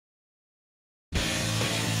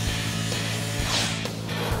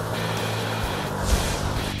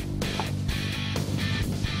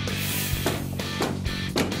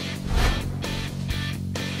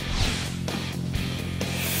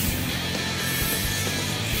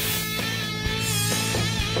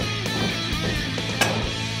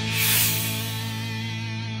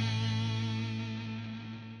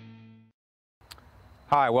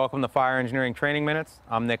Hi, welcome to Fire Engineering Training Minutes.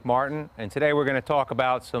 I'm Nick Martin, and today we're going to talk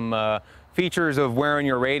about some features of wearing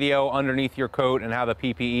your radio underneath your coat and how the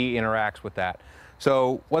PPE interacts with that.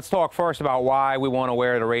 So let's talk first about why we want to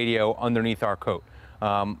wear the radio underneath our coat.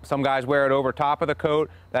 Some guys wear it over top of the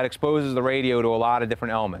coat. That exposes the radio to a lot of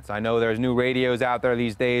different elements. I know there's new radios out there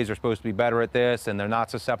these days. They're supposed to be better at this, and they're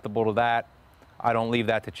not susceptible to that. I don't leave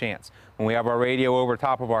that to chance. When we have our radio over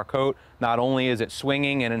top of our coat, not only is it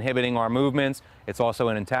swinging and inhibiting our movements, it's also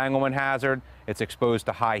an entanglement hazard, it's exposed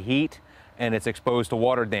to high heat, and it's exposed to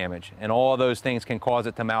water damage. And all of those things can cause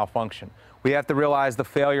it to malfunction. We have to realize the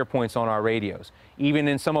failure points on our radios. Even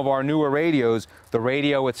in some of our newer radios, the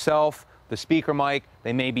radio itself, the speaker mic,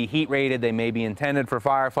 they may be heat rated, they may be intended for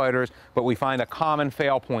firefighters, but we find a common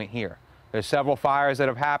fail point here. There's several fires that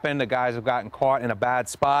have happened. The guys have gotten caught in a bad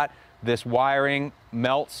spot. This wiring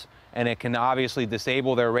melts and it can obviously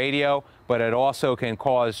disable their radio, but it also can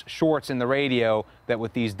cause shorts in the radio that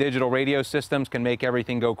with these digital radio systems can make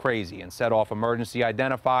everything go crazy and set off emergency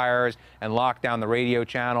identifiers and lock down the radio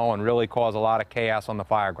channel and really cause a lot of chaos on the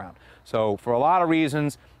fire ground. So for a lot of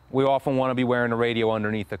reasons, we often want to be wearing the radio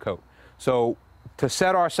underneath the coat. So to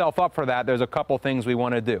set ourselves up for that, there's a couple things we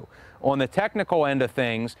want to do. On the technical end of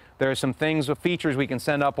things, there are some things with features we can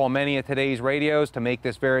send up on many of today's radios to make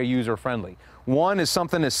this very user-friendly. One is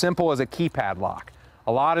something as simple as a keypad lock.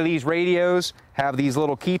 A lot of these radios have these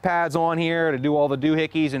little keypads on here to do all the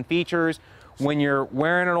doohickeys and features. When you're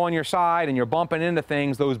wearing it on your side and you're bumping into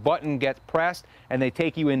things, those buttons get pressed and they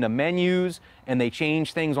take you into menus and they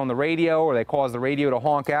change things on the radio or they cause the radio to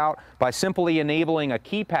honk out. By simply enabling a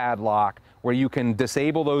keypad lock where you can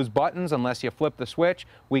disable those buttons unless you flip the switch,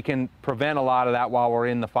 we can prevent a lot of that while we're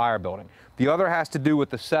in the fire building. The other has to do with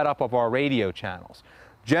the setup of our radio channels.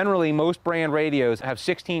 Generally, most brand radios have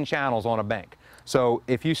 16 channels on a bank. So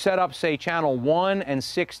if you set up, say, channel 1 and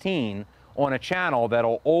 16 on a channel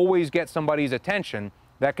that'll always get somebody's attention,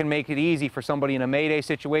 that can make it easy for somebody in a mayday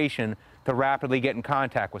situation to rapidly get in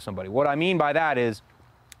contact with somebody. What I mean by that is,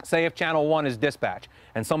 say if channel 1 is dispatch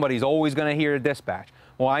and somebody's always going to hear dispatch.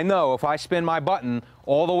 Well, I know if I spin my button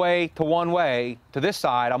all the way to one way to this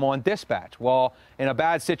side, I'm on dispatch. Well, in a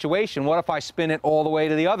bad situation, what if I spin it all the way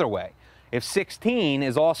to the other way? If 16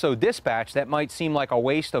 is also dispatch, that might seem like a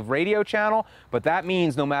waste of radio channel, but that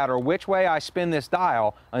means no matter which way I spin this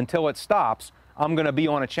dial until it stops, I'm going to be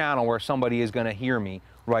on a channel where somebody is going to hear me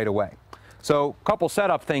right away. So a couple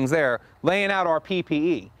setup things there. Laying out our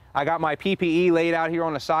PPE. I got my PPE laid out here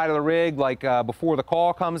on the side of the rig like before the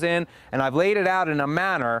call comes in, and I've laid it out in a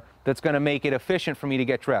manner that's going to make it efficient for me to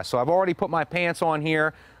get dressed. So I've already put my pants on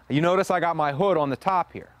here. You notice I got my hood on the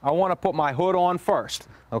top here. I want to put my hood on first,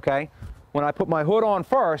 okay? When I put my hood on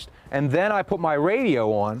first and then I put my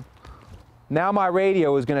radio on, now my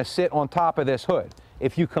radio is going to sit on top of this hood.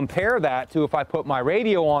 If you compare that to if I put my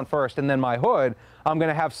radio on first and then my hood, I'm going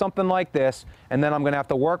to have something like this, and then I'm going to have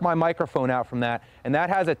to work my microphone out from that, and that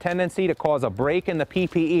has a tendency to cause a break in the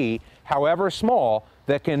PPE, however small,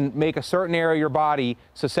 that can make a certain area of your body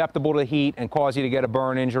susceptible to heat and cause you to get a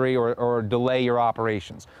burn injury or delay your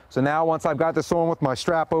operations. So now once I've got this on with my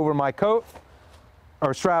strap over my coat,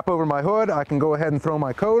 or strap over my hood, I can go ahead and throw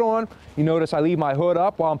my coat on. You notice I leave my hood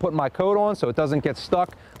up while I'm putting my coat on so it doesn't get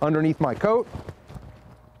stuck underneath my coat.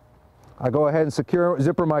 I go ahead and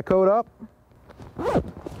zipper my coat up.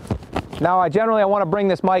 Now I want to bring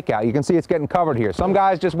this mic out. You can see it's getting covered here. Some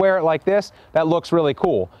guys just wear it like this. That looks really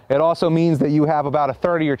cool. It also means that you have about a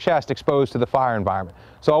third of your chest exposed to the fire environment.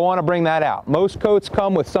 So I want to bring that out. Most coats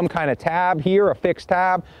come with some kind of tab here, a fixed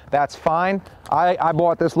tab. That's fine. I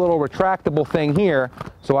bought this little retractable thing here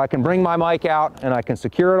so I can bring my mic out and I can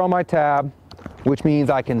secure it on my tab, which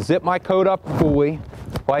means I can zip my coat up fully,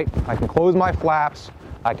 right? I can close my flaps.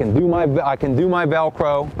 I can do my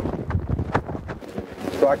Velcro.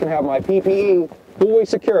 So I can have my PPE fully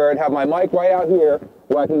secured, have my mic right out here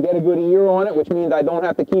where I can get a good ear on it, which means I don't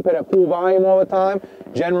have to keep it at full volume all the time.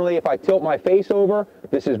 Generally, if I tilt my face over,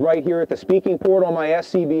 this is right here at the speaking port on my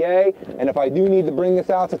SCBA, and if I do need to bring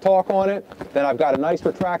this out to talk on it, then I've got a nice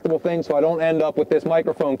retractable thing so I don't end up with this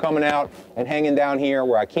microphone coming out and hanging down here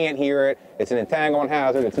where I can't hear it. It's an entanglement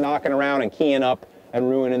hazard. It's knocking around and keying up and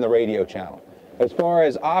ruining the radio channel. As far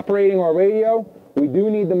as operating our radio, we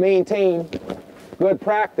do need to maintain good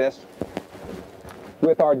practice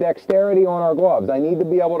with our dexterity on our gloves. I need to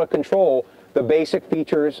be able to control the basic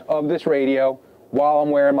features of this radio while I'm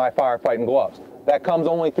wearing my firefighting gloves. That comes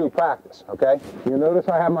only through practice, okay? You'll notice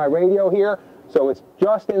I have my radio here, so it's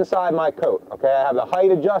just inside my coat, okay? I have the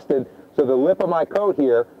height adjusted, so the lip of my coat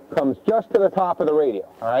here comes just to the top of the radio,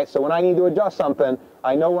 all right? So when I need to adjust something,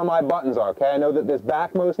 I know where my buttons are, okay? I know that this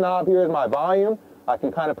backmost knob here is my volume. I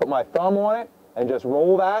can kind of put my thumb on it and just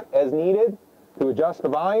roll that as needed to adjust the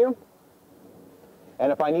volume.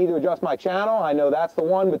 And if I need to adjust my channel, I know that's the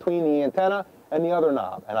one between the antenna and the other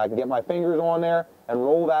knob. And I can get my fingers on there and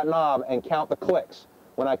roll that knob and count the clicks.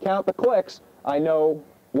 When I count the clicks, I know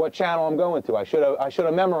what channel I'm going to. I should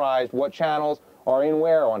have memorized what channels are in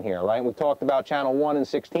where on here, right? We talked about channel 1 and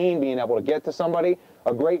 16 being able to get to somebody.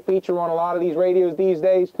 A great feature on a lot of these radios these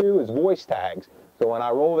days too is voice tags. So when I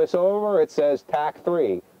roll this over, it says TAC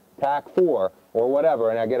 3, TAC 4, or whatever,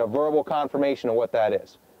 and I get a verbal confirmation of what that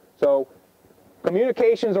is. So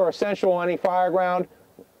communications are essential on any fireground.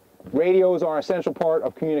 Radios are an essential part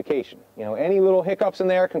of communication. You know, any little hiccups in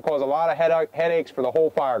there can cause a lot of headaches for the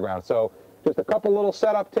whole fireground. So just a couple little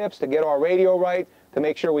setup tips to get our radio right to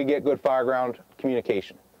make sure we get good fireground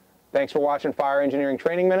communication. Thanks for watching Fire Engineering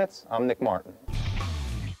Training Minutes. I'm Nick Martin.